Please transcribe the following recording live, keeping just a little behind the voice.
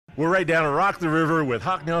We're right down at Rock the River with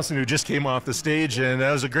Hawk Nelson, who just came off the stage, and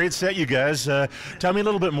that was a great set, you guys. Tell me a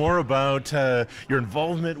little bit more about your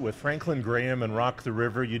involvement with Franklin Graham and Rock the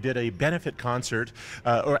River. You did a benefit concert,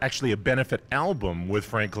 or actually a benefit album with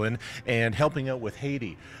Franklin, and helping out with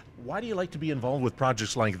Haiti. Why do you like to be involved with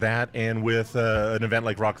projects like that and with an event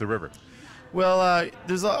like Rock the River? Well,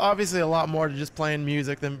 there's obviously a lot more to just playing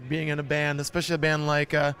music than being in a band, especially a band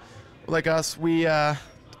like us.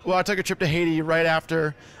 Well, I took a trip to Haiti right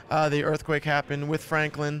after the earthquake happened with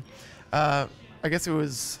Franklin. I guess it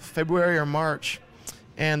was February or March,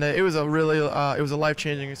 and it was a really it was a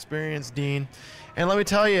life-changing experience, Dean. And let me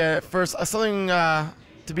tell you, at first, something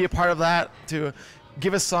to be a part of that, to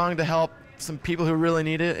give a song to help some people who really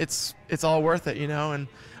need it, it's all worth it, you know. And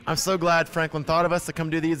I'm so glad Franklin thought of us to come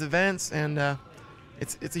do these events, and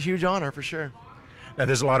it's a huge honor for sure. Now,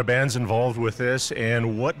 there's a lot of bands involved with this,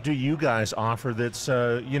 and what do you guys offer that's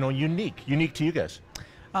unique to you guys?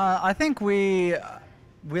 I think we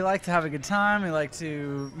like to have a good time. We like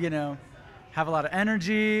to have a lot of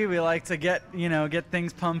energy. We like to get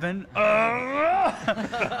things pumping. But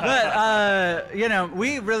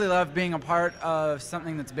we really love being a part of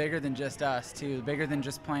something that's bigger than just us too, bigger than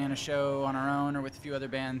just playing a show on our own or with a few other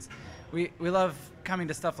bands. We love coming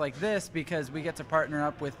to stuff like this because we get to partner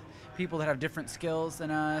up with people that have different skills than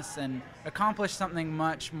us and accomplish something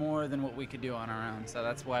much more than what we could do on our own. So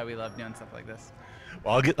that's why we love doing stuff like this.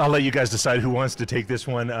 Well, I'll let you guys decide who wants to take this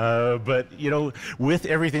one. But with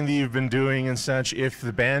everything that you've been doing and such, if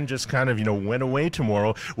the band just kind of went away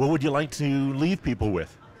tomorrow, what would you like to leave people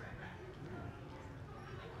with?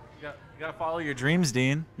 You gotta follow your dreams,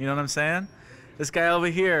 Dean. You know what I'm saying? This guy over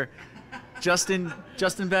here, Justin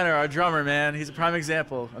Benner, our drummer, man. He's a prime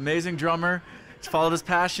example. Amazing drummer. He's followed his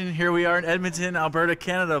passion. Here we are in Edmonton, Alberta,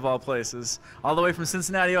 Canada, of all places, all the way from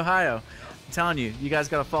Cincinnati, Ohio. I'm telling you, you guys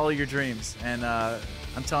got to follow your dreams, and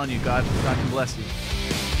I'm telling you, God can bless you.